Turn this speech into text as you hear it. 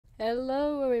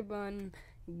Hello, everyone.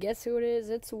 Guess who it is?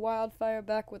 It's Wildfire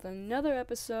back with another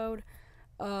episode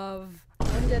of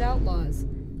Undead Outlaws.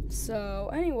 So,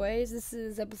 anyways, this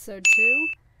is episode 2.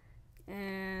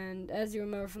 And as you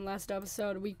remember from last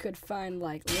episode, we could find,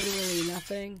 like, literally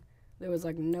nothing. There was,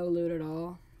 like, no loot at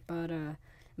all. But,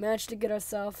 managed to get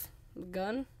ourselves a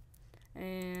gun.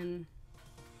 And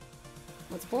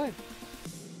let's play.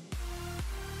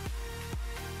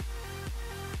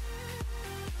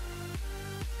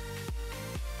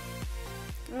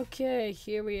 Okay,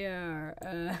 here we are.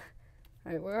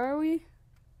 Alright, where are we?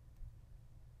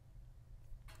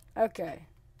 Okay.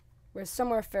 We're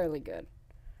somewhere fairly good.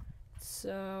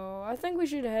 So, I think we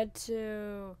should head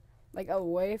to, like,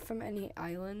 away from any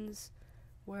islands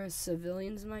where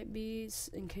civilians might be,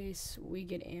 in case we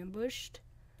get ambushed.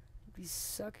 It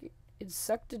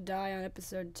sucked to die on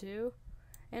episode 2.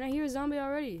 And I hear a zombie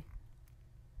already.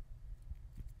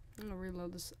 I'm gonna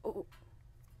reload this. Oh!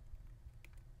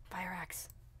 Fire axe.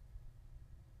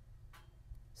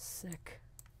 Sick.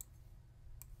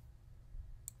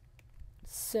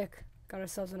 Got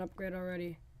ourselves an upgrade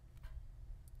already.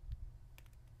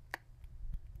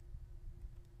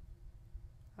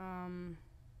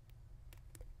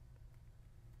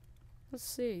 Let's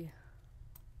see.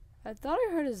 I thought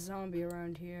I heard a zombie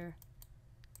around here.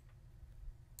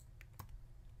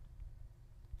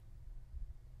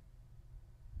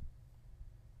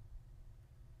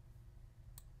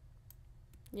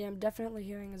 Yeah, I'm definitely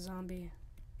hearing a zombie.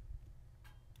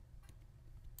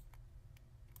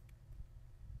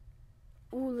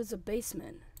 Ooh, there's a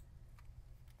basement.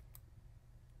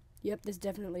 Yep, there's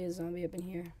definitely a zombie up in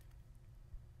here.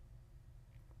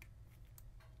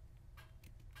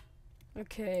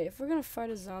 Okay, if we're gonna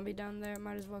fight a zombie down there,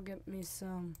 might as well get me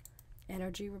some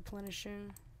energy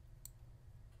replenishing.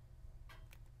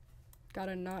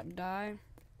 Gotta not die.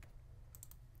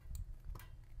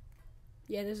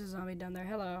 Yeah, there's a zombie down there.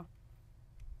 Hello.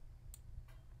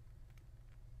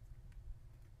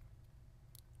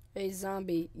 Hey,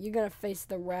 zombie, you're gonna face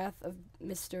the wrath of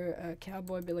Mr.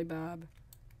 Cowboi Billeh Bawb.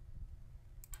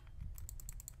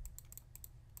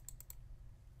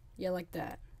 Yeah, like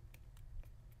that.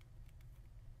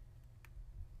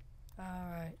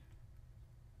 Alright.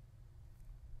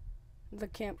 The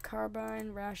camp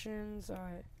carbine, rations,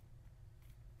 alright.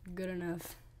 Good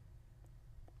enough.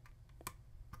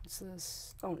 What's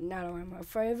this? Oh, NATO ammo.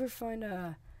 If I ever find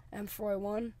a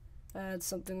M4A1, that's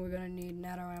something we're gonna need,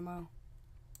 NATO ammo.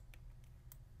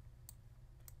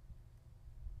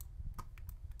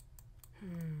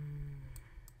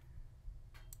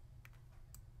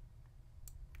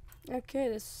 Okay,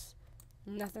 there's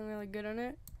nothing really good on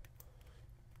it.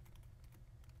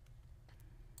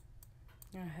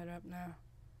 I'm gonna head up now.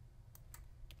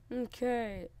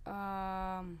 Okay,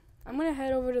 I'm gonna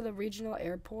head over to the regional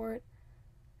airport,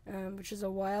 which is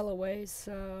a while away,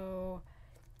 so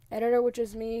editor, which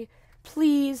is me,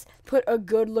 please put a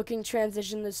good looking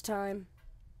transition this time.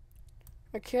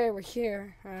 Okay, we're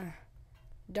here.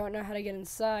 Don't know how to get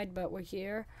inside, but we're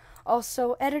here.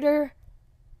 Also, editor,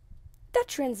 that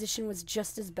transition was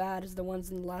just as bad as the ones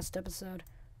in the last episode.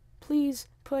 Please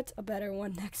put a better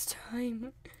one next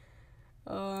time.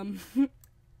 Alright,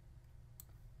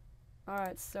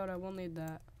 soda, we'll need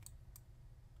that.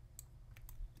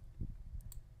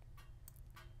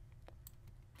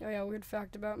 Oh yeah, weird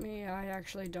fact about me, I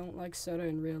actually don't like soda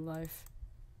in real life.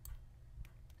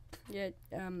 Yet,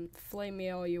 flame me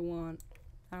all you want.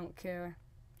 I don't care.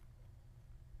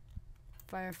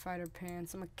 Firefighter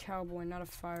pants. I'm a cowboy, not a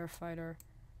firefighter.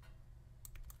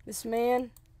 This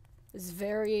man is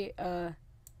very,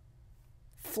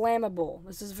 flammable.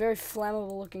 This is a very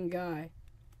flammable looking guy.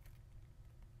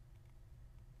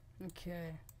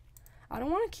 Okay. I don't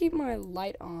want to keep my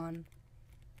light on,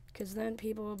 because then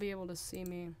people will be able to see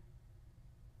me.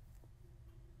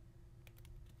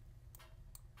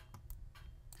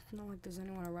 It's not like there's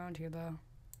anyone around here, though.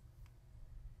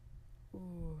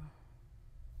 Ooh.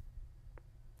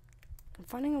 I'm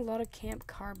finding a lot of camp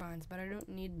carbines, but I don't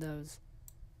need those.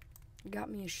 Got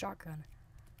me a shotgun.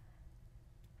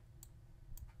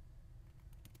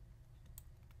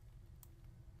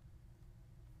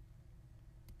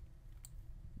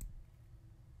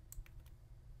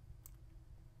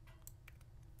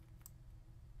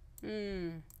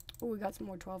 Oh, we got some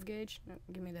more 12 gauge. No,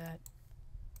 give me that.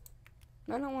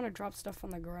 I don't want to drop stuff on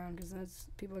the ground because then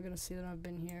people are gonna see that I've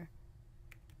been here.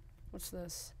 What's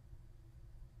this?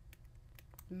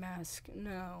 Mask.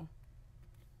 No.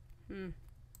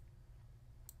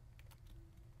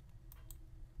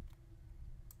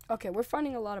 Okay, we're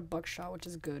finding a lot of buckshot, which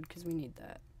is good because we need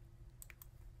that.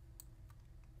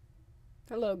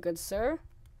 Hello, good sir.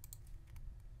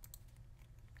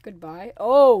 Goodbye.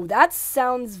 Oh, that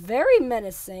sounds very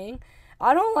menacing.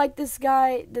 I don't like this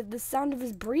guy, the sound of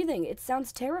his breathing. It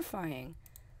sounds terrifying.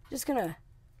 Just gonna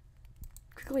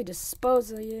quickly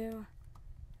dispose of you.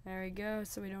 There we go,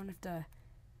 so we don't have to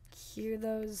hear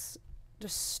those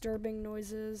disturbing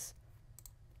noises.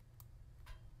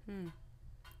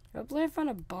 Hopefully I find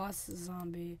a boss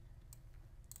zombie,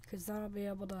 because then I'll be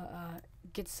able to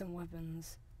get some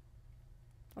weapons.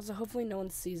 Also, hopefully no one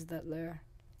sees that there.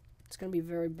 It's gonna be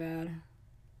very bad.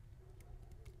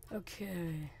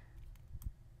 Okay.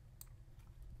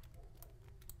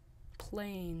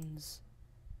 Planes.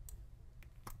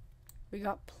 We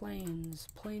got planes.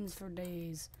 Planes for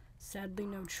days. Sadly,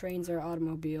 no trains or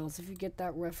automobiles. If you get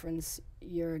that reference,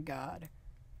 you're a god.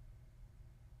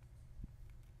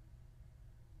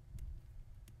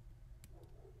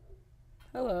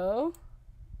 Hello?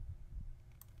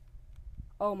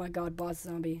 Oh my god, boss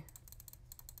zombie.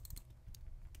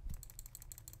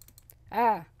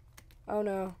 Ah! Oh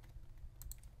no.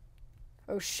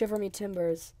 Oh, shiver me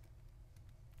timbers.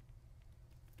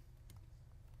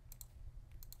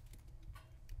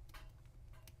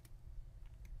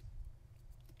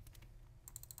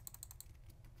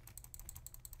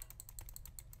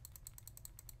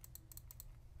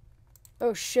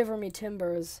 Oh, shiver me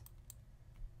timbers.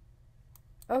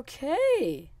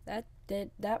 Okay,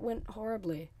 that went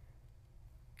horribly.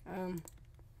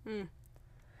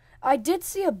 I did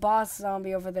see a boss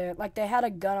zombie over there. Like, they had a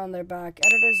gun on their back.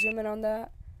 Editor, zoom in on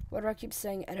that. Why do I keep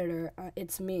saying editor?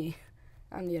 It's me.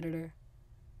 I'm the editor.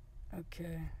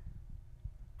 Okay.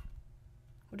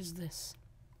 What is this?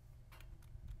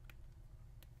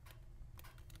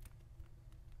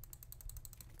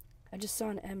 I just saw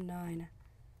an M9.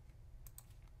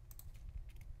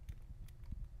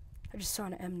 I just saw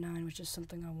an M9, which is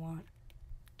something I want.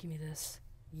 Give me this.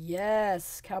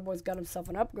 Yes! Cowboy's got himself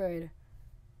an upgrade.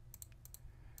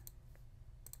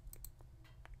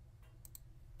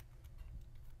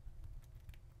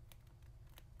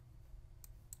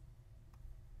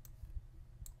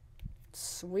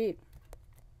 Sweet.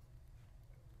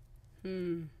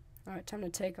 Alright, time to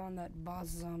take on that boss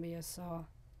zombie I saw.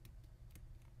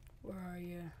 Where are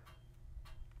you?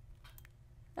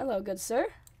 Hello, good sir.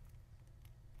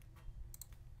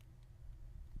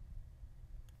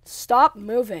 Stop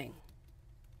moving.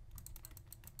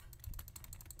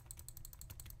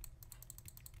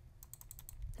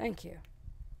 Thank you.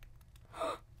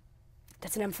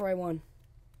 That's an M4A1.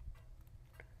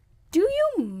 Do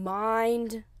you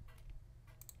mind?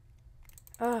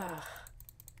 Ugh.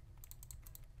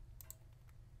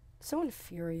 So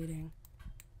infuriating.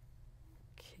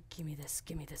 Okay, give me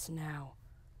this now.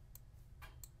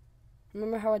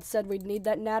 Remember how it said we'd need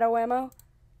that NATO ammo?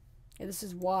 Yeah, this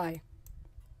is why.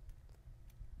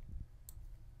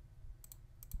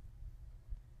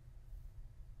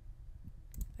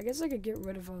 I guess I could get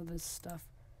rid of all this stuff.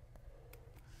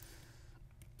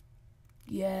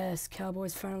 Yes,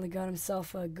 Cowboy's finally got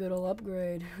himself a good ol'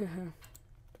 upgrade.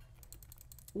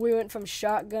 We went from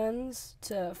shotguns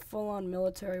to full-on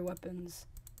military weapons.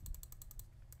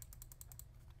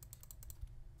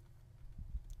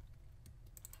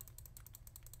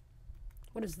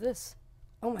 What is this?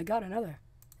 Oh my god, another.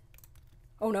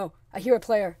 Oh no, I hear a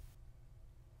player.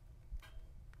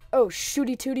 Oh,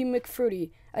 shooty tooty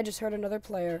McFruity. I just heard another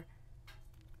player.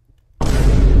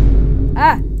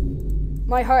 Ah!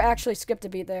 My heart actually skipped a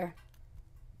beat there.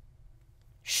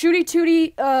 Shooty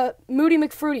tooty, Moody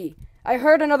McFruity. I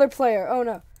heard another player. Oh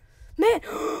no. Man!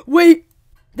 Wait!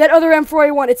 That other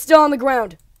M4A1, it's still on the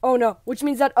ground. Oh no. Which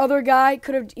means that other guy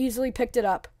could have easily picked it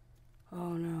up.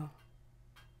 Oh no.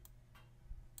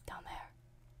 Down there.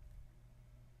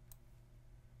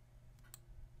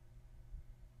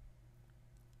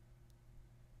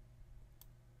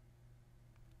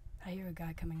 I hear a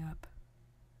guy coming up.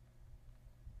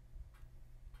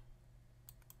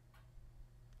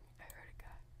 I heard a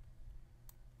guy.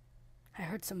 I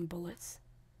heard some bullets.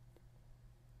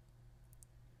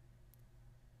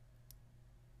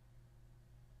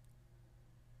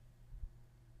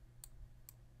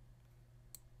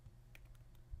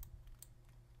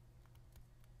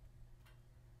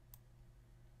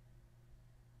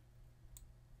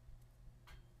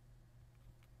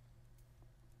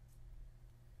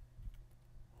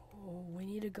 Oh, we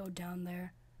need to go down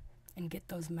there and get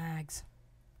those mags.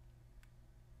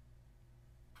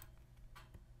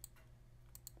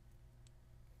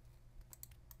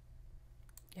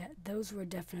 Yeah, those were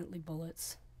definitely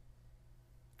bullets.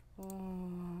 Oh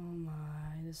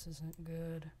my, this isn't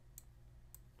good.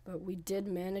 But we did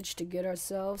manage to get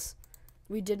ourselves,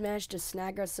 we did manage to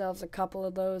snag ourselves a couple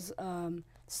of those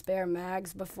spare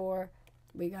mags before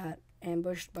we got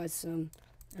ambushed by some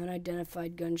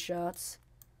Unidentified gunshots.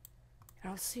 I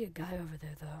don't see a guy over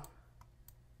there, though.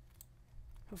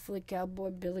 Hopefully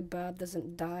Cowboi Billeh Bawb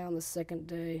doesn't die on the second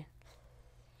day.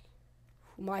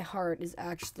 My heart is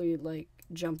actually, like,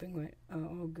 jumping right...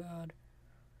 Oh, God.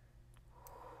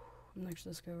 I'm next to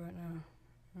this guy right now.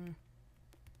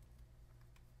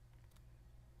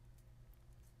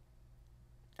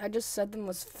 I just said the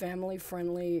most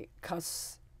family-friendly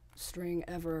cuss string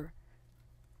ever.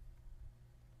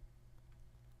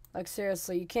 Like,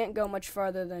 seriously, you can't go much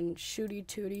farther than shooty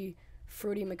tooty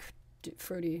fruity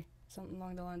McFruity. Something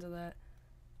along the lines of that.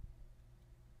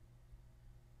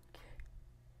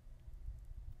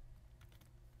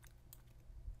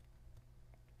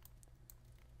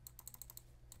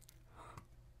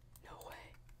 No way.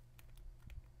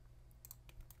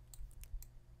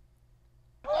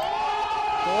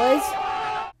 Boys?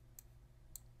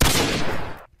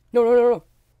 No.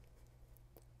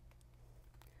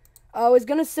 I was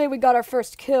gonna say we got our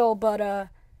first kill, but, I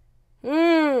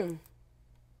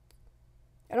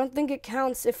don't think it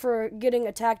counts if we're getting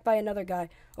attacked by another guy.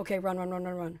 Okay, run.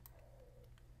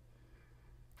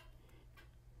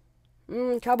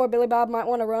 Cowboi Billeh Bawb might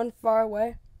want to run far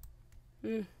away.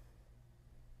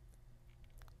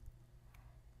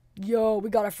 Yo, we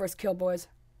got our first kill, boys.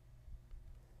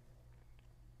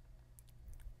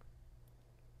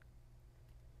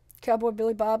 Cowboi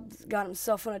Billeh Bawb got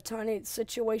himself in a tiny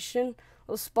situation.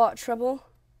 A little spot trouble.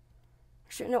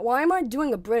 Shit, no, why am I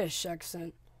doing a British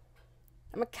accent?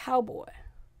 I'm a cowboy.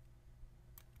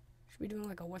 Should be doing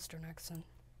like a Western accent.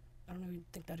 I don't even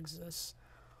think that exists.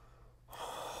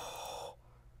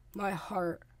 My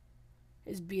heart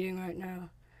is beating right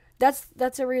now.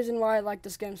 That's a reason why I like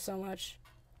this game so much.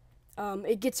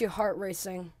 It gets your heart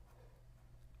racing.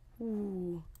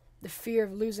 Ooh, the fear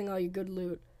of losing all your good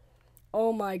loot.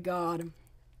 Oh my God.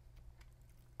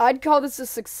 I'd call this a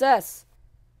success.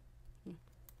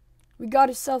 We got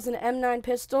ourselves an M9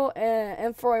 pistol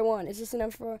and M4A1. Is this an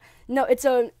M4? No, it's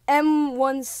an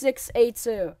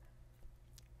M16A2.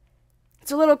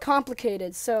 It's a little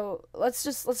complicated, so let's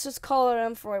just call it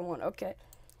an M4A1. Okay.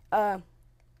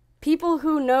 People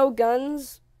who know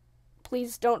guns,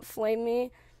 please don't flame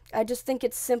me. I just think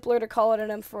it's simpler to call it an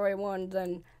M4A1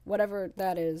 than whatever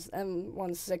that is,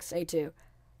 M16A2.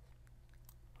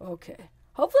 Okay.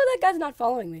 Hopefully that guy's not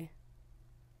following me.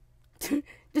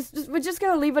 We're just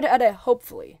gonna leave it at a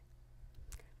hopefully.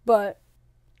 But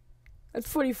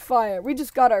it's pretty fire. We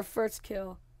just got our first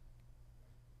kill.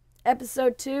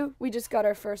 Episode 2, we just got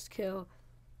our first kill.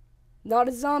 Not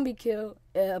a zombie kill,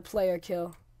 a player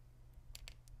kill.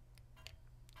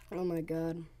 Oh my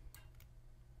God.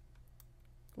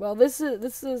 Well, this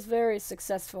is very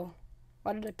successful.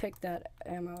 Why did I pick that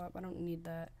ammo up? I don't need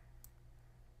that.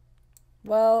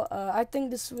 Well, I think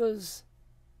this was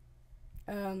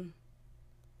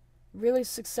really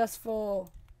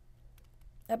successful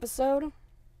episode.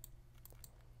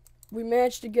 We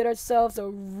managed to get ourselves a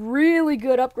really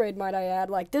good upgrade, might I add.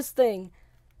 Like this thing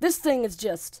is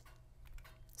just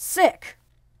sick.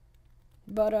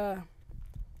 But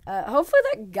hopefully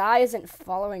that guy isn't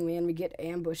following me and we get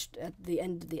ambushed at the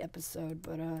end of the episode.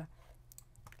 But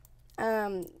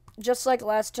just like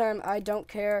last time, I don't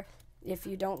care if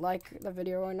you don't like the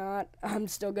video or not. I'm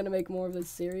still gonna make more of this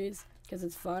series because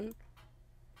it's fun.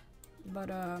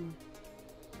 But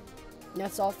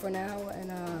that's all for now,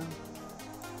 and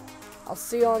I'll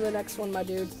see you on the next one, my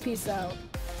dudes. Peace out.